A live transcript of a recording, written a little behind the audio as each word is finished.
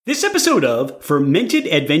This episode of Fermented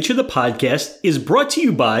Adventure, the podcast, is brought to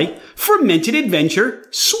you by Fermented Adventure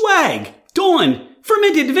Swag. Dawn,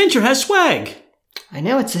 Fermented Adventure has swag. I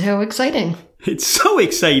know, it's so exciting. It's so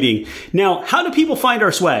exciting. Now, how do people find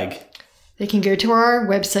our swag? They can go to our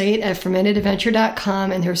website at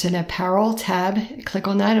fermentedadventure.com and there's an apparel tab. Click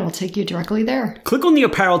on that and it'll take you directly there. Click on the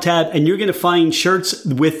apparel tab and you're going to find shirts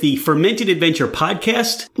with the Fermented Adventure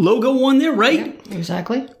podcast logo on there, right? Yeah,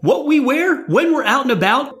 exactly. What we wear when we're out and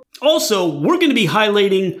about. Also, we're going to be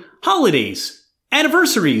highlighting holidays,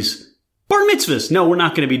 anniversaries, bar mitzvahs. No, we're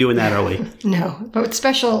not going to be doing that, are we? No, but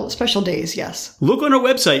special days, yes. Look on our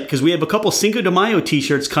website because we have a couple Cinco de Mayo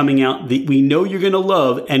t-shirts coming out that we know you're going to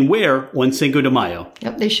love and wear on Cinco de Mayo.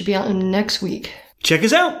 Yep, they should be out in next week. Check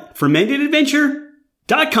us out,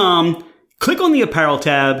 fermentedadventure.com. Click on the apparel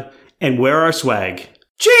tab and wear our swag.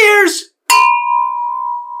 Cheers!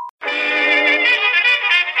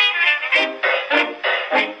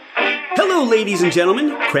 Hello, ladies and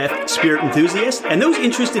gentlemen, craft spirit enthusiasts, and those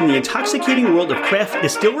interested in the intoxicating world of craft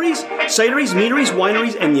distilleries, cideries, meaderies,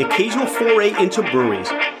 wineries, and the occasional foray into breweries.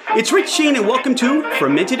 It's Rich Shane, and welcome to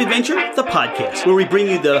Fermented Adventure, the podcast, where we bring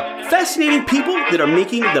you the fascinating people that are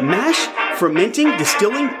making the mash, fermenting,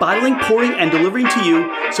 distilling, bottling, pouring, and delivering to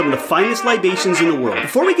you some of the finest libations in the world.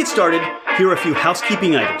 Before we get started, here are a few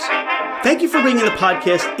housekeeping items. Thank you for bringing the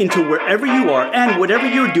podcast into wherever you are and whatever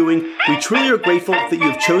you're doing. We truly are grateful that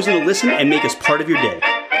you have chosen to listen and make us part of your day.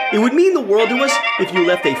 It would mean the world to us if you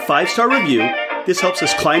left a 5-star review. This helps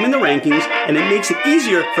us climb in the rankings and it makes it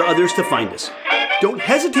easier for others to find us. Don't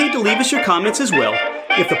hesitate to leave us your comments as well.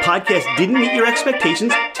 If the podcast didn't meet your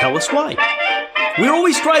expectations, tell us why. We're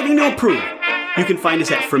always striving to improve. You can find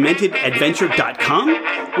us at fermentedadventure.com.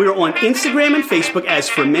 We are on Instagram and Facebook as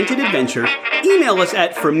Fermented Adventure. Email us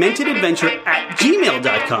at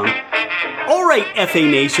fermentedadventure@gmail.com. All right, FA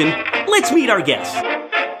Nation, let's meet our guests.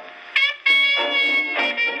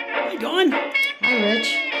 Hi, Dawn. Hi,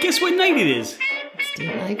 Rich. Guess what night it is? It's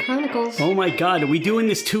Date Night Chronicles. Oh my God, are we doing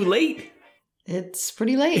this too late? It's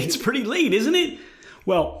pretty late. It's pretty late, isn't it?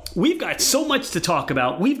 Well, we've got so much to talk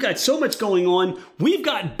about. We've got so much going on. We've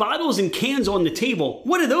got bottles and cans on the table.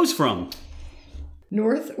 What are those from?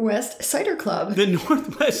 Northwest Cider Club. The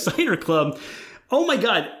Northwest Cider Club. Oh my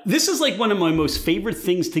God. This is like one of my most favorite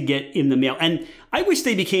things to get in the mail. And I wish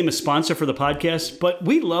they became a sponsor for the podcast, but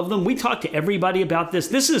we love them. We talk to everybody about this.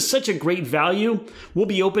 This is such a great value. We'll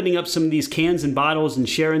be opening up some of these cans and bottles and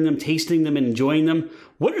sharing them, tasting them, and enjoying them.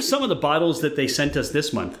 What are some of the bottles that they sent us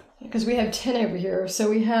this month? Because we have 10 over here. So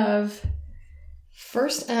we have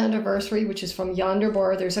First Anniversary, which is from Yonder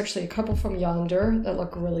Bar. There's actually a couple from Yonder that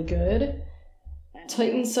look really good.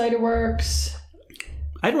 Titan Cider Works.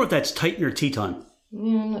 I don't know if that's Titan or Teton.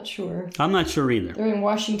 Yeah, I'm not sure. I'm not sure either. They're in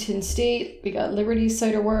Washington State. We got Liberty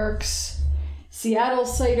Cider Works, Seattle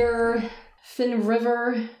Cider, Finn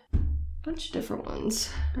River. Bunch of different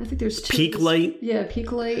ones. I think there's two. Peak Light. Yeah,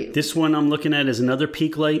 Peak Light. This one I'm looking at is another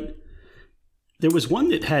Peak Light. There was one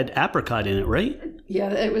that had apricot in it, right?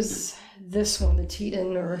 Yeah, it was this one, the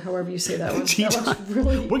Teton, or however you say that one. Teton. That one's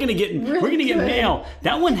really, we're gonna get mail.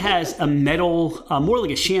 That one has a metal, more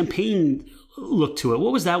like a champagne look to it.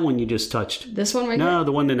 What was that one you just touched? This one right here? No,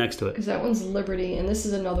 the one next to it. Because that one's Liberty, and this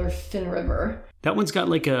is another Finn River. That one's got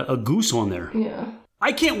like a goose on there. Yeah.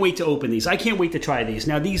 I can't wait to open these. I can't wait to try these.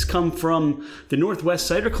 Now, these come from the Northwest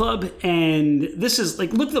Cider Club, and this is,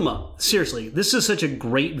 like, look them up. Seriously, this is such a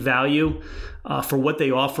great value for what they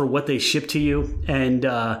offer, what they ship to you, and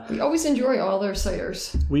we always enjoy all their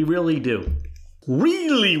ciders. We really do.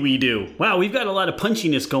 Really, we do. Wow, we've got a lot of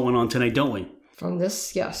punchiness going on tonight, don't we? From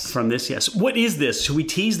this, yes. From this, yes. What is this? Should we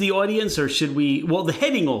tease the audience, or should we... Well, the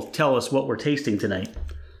heading will tell us what we're tasting tonight.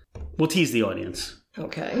 We'll tease the audience.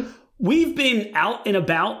 Okay. We've been out and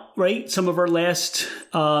about, right? Some of our last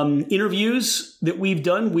interviews that we've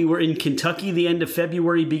done. We were in Kentucky the end of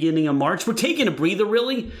February, beginning of March. We're taking a breather,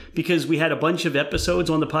 really, because we had a bunch of episodes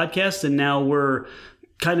on the podcast, and now we're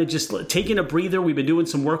kind of just taking a breather. We've been doing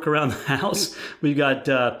some work around the house. We've got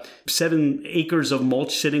 7 acres of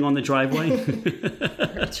mulch sitting on the driveway.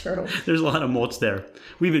 True. There's a lot of mulch there.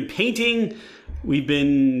 We've been painting. We've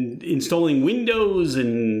been installing windows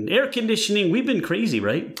and air conditioning. We've been crazy,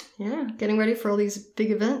 right? Yeah, getting ready for all these big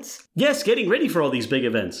events. Yes, getting ready for all these big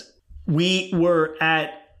events. We were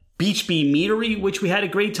at Beach Bee Meadery, which we had a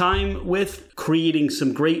great time with, creating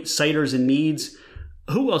some great ciders and meads.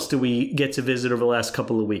 Who else do we get to visit over the last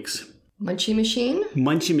couple of weeks? Munchie Machine.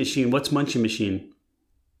 Munchie Machine. What's Munchie Machine?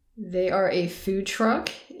 They are a food truck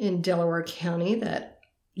in Delaware County that...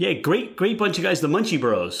 Yeah, great bunch of guys, the Munchie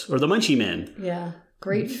Bros, or the Munchie Men. Yeah,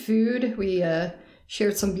 great food. We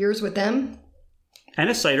shared some beers with them. And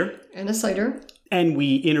a cider. and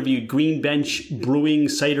we interviewed Green Bench Brewing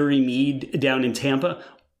Cidery Mead down in Tampa.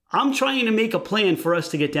 I'm trying to make a plan for us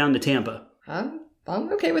to get down to Tampa. I'm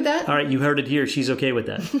okay with that. All right, you heard it here. She's okay with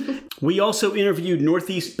that. We also interviewed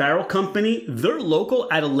Northeast Barrel Company. They're local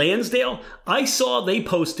out of Lansdale. I saw they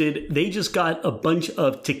posted, they just got a bunch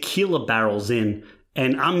of tequila barrels in,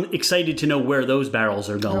 and I'm excited to know where those barrels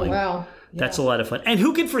are going. Oh, wow. Yeah. That's a lot of fun. And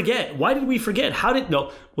who can forget? Why did we forget?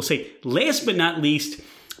 We'll say, last but not least,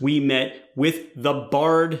 we met with the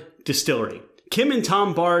Bard Distillery. Kim and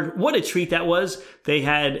Tom Bard, what a treat that was. They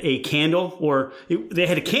had a candle,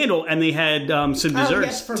 and they had some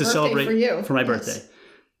desserts to celebrate for my birthday.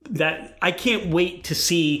 That I can't wait to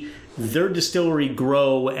see their distillery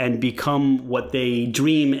grow and become what they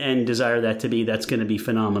dream and desire that to be. That's going to be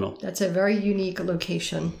phenomenal. That's a very unique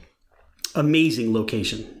location. Amazing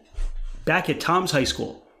location. Back at Tom's high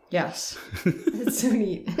school. Yes. It's so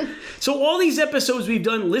neat. So all these episodes we've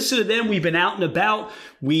done, listen to them. We've been out and about.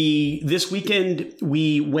 This weekend,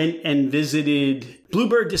 we went and visited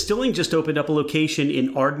Bluebird Distilling, just opened up a location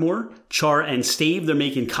in Ardmore, Char and Stave. They're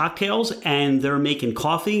making cocktails and they're making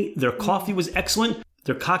coffee. Their coffee was excellent.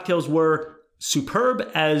 Their cocktails were superb,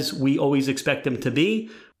 as we always expect them to be.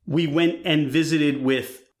 We went and visited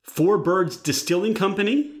with Four Birds Distilling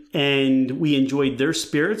Company, and we enjoyed their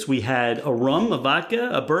spirits. We had a rum, a vodka,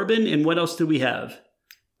 a bourbon, and what else did we have?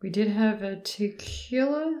 We did have a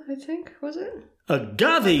tequila, I think, was it?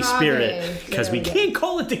 Agave spirit, because we can't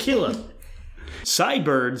call it tequila.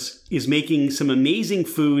 Sidebirds is making some amazing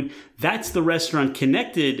food. That's the restaurant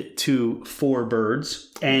connected to Four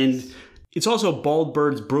Birds, and it's also Bald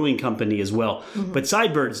Birds Brewing Company as well. Mm-hmm. But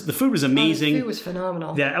Sidebirds, the food was amazing. The food was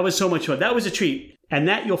phenomenal. Yeah, that was so much fun. That was a treat. And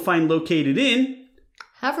that you'll find located in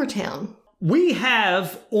Havertown. We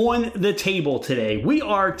have on the table today, we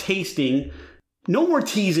are tasting, no more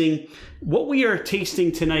teasing, what we are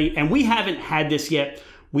tasting tonight, and we haven't had this yet.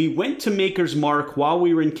 We went to Maker's Mark while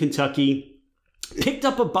we were in Kentucky, picked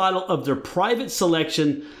up a bottle of their private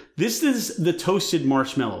selection. This is the Toasted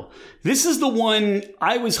Marshmallow. This is the one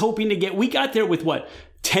I was hoping to get. We got there with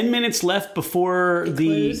 10 minutes left before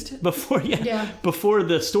before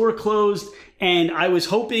the store closed. And I was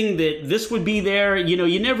hoping that this would be there. You know,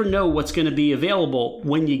 you never know what's going to be available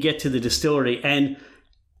when you get to the distillery. And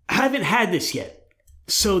I haven't had this yet.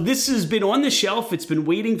 So this has been on the shelf. It's been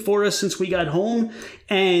waiting for us since we got home.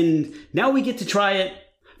 And now we get to try it.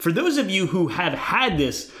 For those of you who have had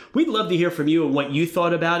this, we'd love to hear from you and what you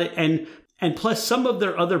thought about it. And plus some of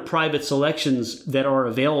their other private selections that are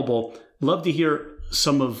available. Love to hear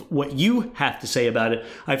some of what you have to say about it.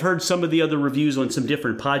 I've heard some of the other reviews on some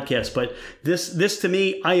different podcasts, but this to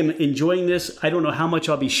me, I am enjoying this. I don't know how much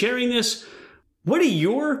I'll be sharing this. What are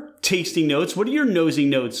your tasting notes? What are your nosing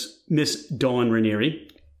notes, Miss Dawn Ranieri?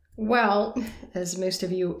 Well, as most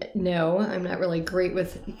of you know, I'm not really great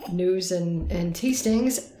with nose and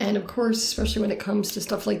tastings, and of course, especially when it comes to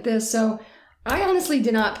stuff like this. So I honestly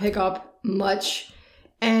did not pick up much,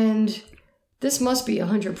 and this must be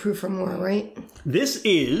 100 proof or more, right? This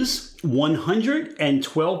is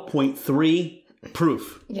 112.3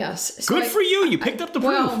 proof. Yes. So Good for you. You picked up the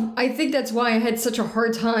proof. Well, I think that's why I had such a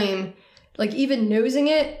hard time. Like, even nosing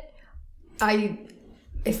it, I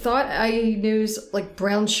thought I nosed like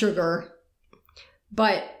brown sugar,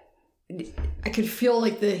 but I could feel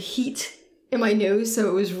like the heat in my nose, so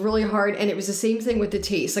it was really hard. And it was the same thing with the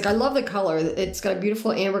taste. Like, I love the color. It's got a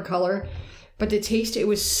beautiful amber color. But the taste, it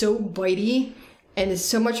was so bitey and it's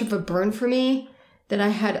so much of a burn for me that I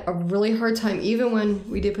had a really hard time. Even when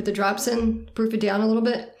we did put the drops in, proof it down a little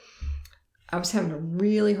bit, I was having a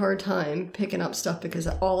really hard time picking up stuff because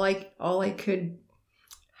all I could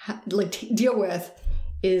deal with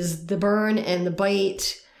is the burn and the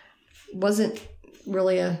bite. Wasn't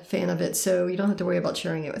really a fan of it, so you don't have to worry about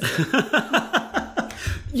sharing it with me.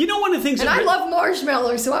 You know, one of the things... And I love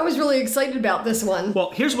marshmallows, so I was really excited about this one.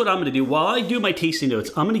 Well, here's what I'm going to do. While I do my tasting notes,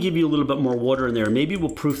 I'm going to give you a little bit more water in there. Maybe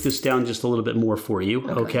we'll proof this down just a little bit more for you,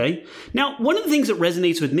 okay? Now, one of the things that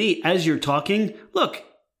resonates with me as you're talking, look,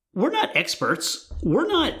 we're not experts. We're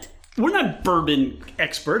not bourbon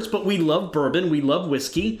experts, but we love bourbon. We love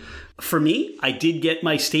whiskey. For me, I did get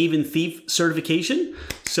my Stave and Thief certification,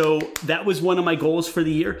 so that was one of my goals for the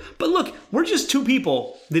year. But look, we're just two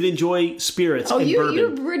people that enjoy spirits and bourbon.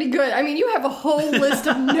 You're pretty good. I mean, you have a whole list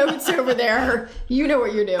of notes over there. You know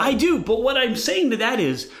what you're doing. I do, but what I'm saying to that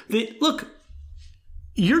is that, look,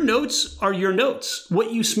 your notes are your notes.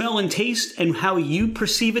 What you smell and taste and how you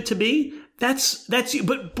perceive it to be, that's you.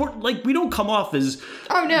 But like, we don't come off as...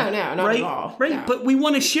 Oh, no, not right, at all. Right, no. But we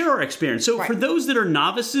want to share our experience. So for those that are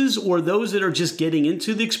novices or those that are just getting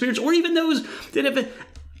into the experience, or even those that have...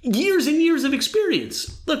 years and years of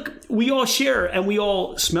experience. Look, we all share and we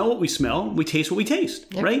all smell what we smell. We taste what we taste,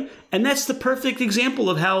 right? And that's the perfect example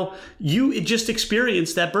of how you just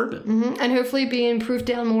experienced that bourbon. Mm-hmm. And hopefully being proofed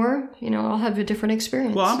down more, I'll have a different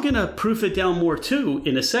experience. Well, I'm going to proof it down more too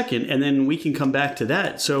in a second, and then we can come back to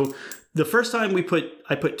that. So the first time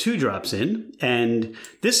I put 2 drops in, and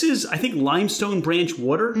this is, I think, Limestone Branch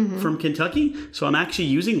water from Kentucky. So I'm actually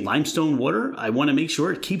using limestone water. I want to make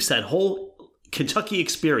sure it keeps that whole Kentucky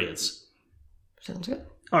experience. Sounds good.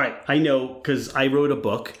 All right. I know because I wrote a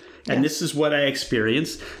book, and this is what I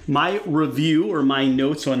experienced. My review or my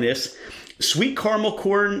notes on this: sweet caramel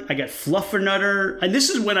corn. I got fluffernutter, and this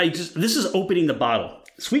is opening the bottle.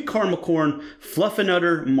 Sweet caramel corn,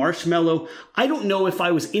 fluffernutter, marshmallow. I don't know if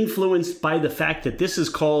I was influenced by the fact that this is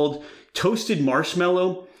called toasted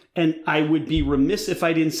marshmallow, and I would be remiss if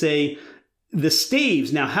I didn't say the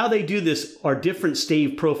staves. Now, how they do this are different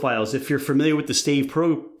stave profiles. If you're familiar with the stave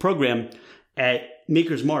program at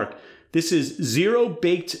Maker's Mark, this is 0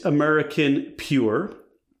 baked American pure,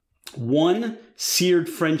 1 seared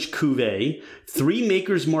French cuvee, 3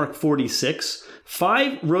 Maker's Mark 46,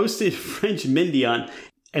 5 roasted French Mendiant,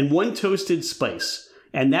 and 1 toasted spice.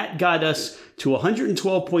 And that got us to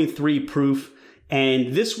 112.3 proof.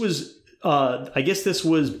 And this was, I guess this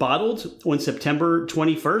was bottled on September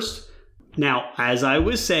 21st. Now, as I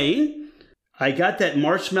was saying, I got that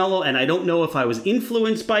marshmallow, and I don't know if I was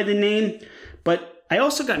influenced by the name, but I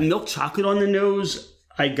also got milk chocolate on the nose.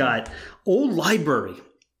 I got Old Library.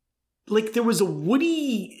 Like there was a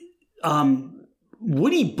woody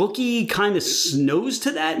booky kind of nose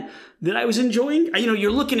to that I was enjoying.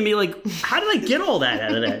 You're looking at me like, how did I get all that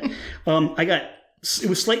out of that? It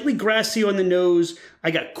was slightly grassy on the nose.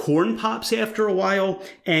 I got corn pops after a while,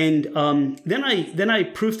 and then I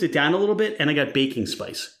proofed it down a little bit, and I got baking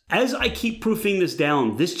spice. As I keep proofing this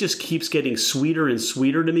down, this just keeps getting sweeter and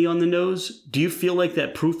sweeter to me on the nose. Do you feel like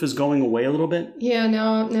that proof is going away a little bit? Yeah,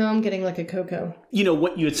 now I'm getting like a cocoa.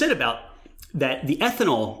 What you had said about that the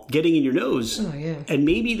ethanol getting in your nose, and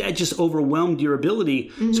maybe that just overwhelmed your ability.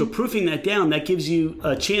 Mm-hmm. So proofing that down, that gives you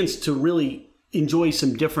a chance to really enjoy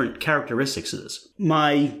some different characteristics of this.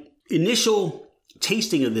 My initial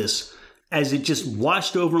tasting of this, as it just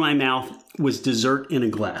washed over my mouth, was dessert in a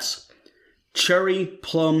glass. Cherry,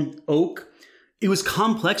 plum, oak. It was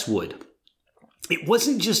complex wood. It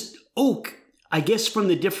wasn't just oak. I guess from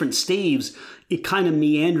the different staves, it kind of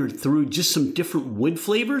meandered through just some different wood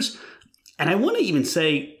flavors. And I want to even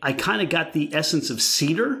say I kind of got the essence of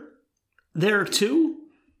cedar there too.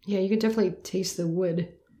 Yeah, you could definitely taste the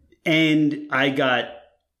wood. And I got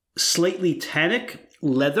slightly tannic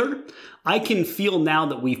leather. I can feel now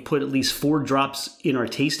that we've put at least 4 drops in our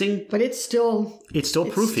tasting. But it's still proofy. It's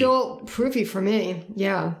still proofy for me.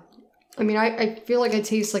 Yeah. I mean, I feel like I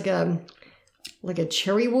taste like a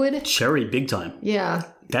cherry wood. Cherry, big time. Yeah.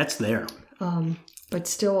 That's there. But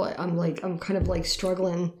still, I'm kind of like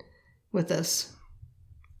struggling with this.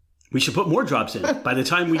 We should put more drops in by the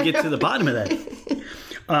time we get to the bottom of that.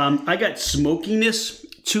 I got smokiness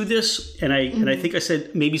to this, and I think I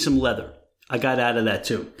said maybe some leather. I got out of that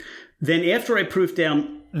too. Then after I proof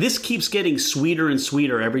down, this keeps getting sweeter and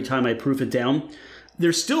sweeter every time I proof it down.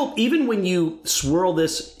 There's still, even when you swirl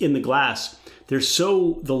this in the glass,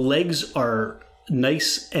 the legs are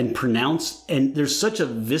nice and pronounced, and there's such a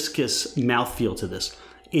viscous mouthfeel to this.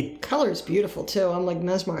 Color's beautiful too. I'm like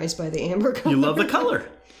mesmerized by the amber color. You love the color.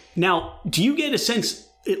 Now, do you get a sense,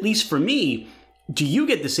 at least for me, do you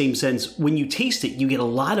get the same sense when you taste it? You get a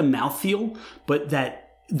lot of mouthfeel, but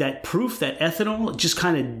that proof, that ethanol, just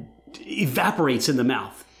kind of evaporates in the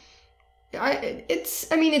mouth.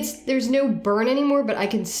 There's no burn anymore, but I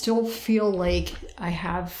can still feel like I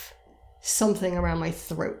have something around my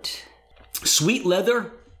throat. Sweet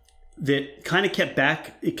leather that kind of kept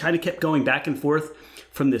going back and forth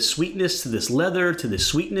from this sweetness to this leather to this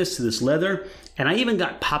sweetness to this leather. And I even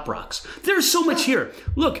got Pop Rocks. There's so much here.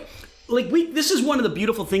 Look, this is one of the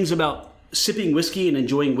beautiful things about sipping whiskey and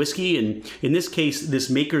enjoying whiskey, and in this case, this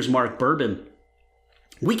Maker's Mark bourbon.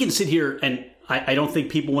 We can sit here, and I don't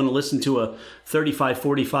think people want to listen to a 35,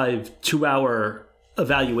 45, 2-hour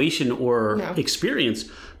evaluation or experience,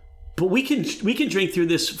 but we can drink through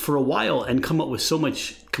this for a while and come up with so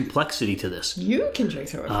much complexity to this. You can drink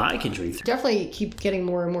through it. I can drink through it. Definitely keep getting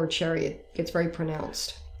more and more cherry. It gets very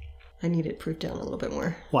pronounced. I need it proofed down a little bit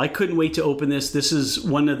more. Well, I couldn't wait to open this. This is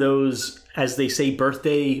one of those, as they say,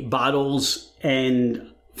 birthday bottles.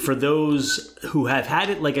 And for those who have had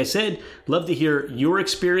it, like I said, love to hear your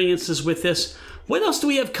experiences with this. What else do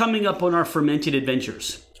we have coming up on our fermented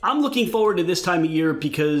adventures? I'm looking forward to this time of year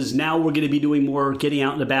because now we're going to be doing more getting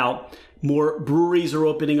out and about, More breweries are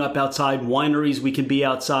opening up outside. Wineries, we can be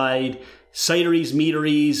outside. Cideries,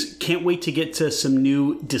 meaderies. Can't wait to get to some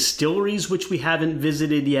new distilleries, which we haven't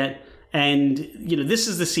visited yet. And, this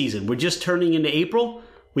is the season. We're just turning into April.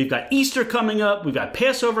 We've got Easter coming up. We've got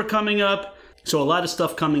Passover coming up. So a lot of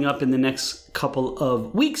stuff coming up in the next couple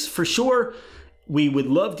of weeks for sure. We would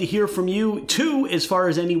love to hear from you, too, as far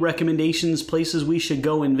as any recommendations, places we should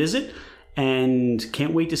go and visit. And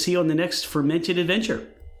can't wait to see you on the next Fermented Adventure.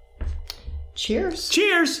 Cheers.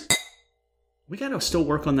 Cheers! We got to still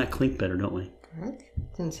work on that clink better, don't we?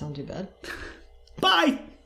 Didn't sound too bad. Bye!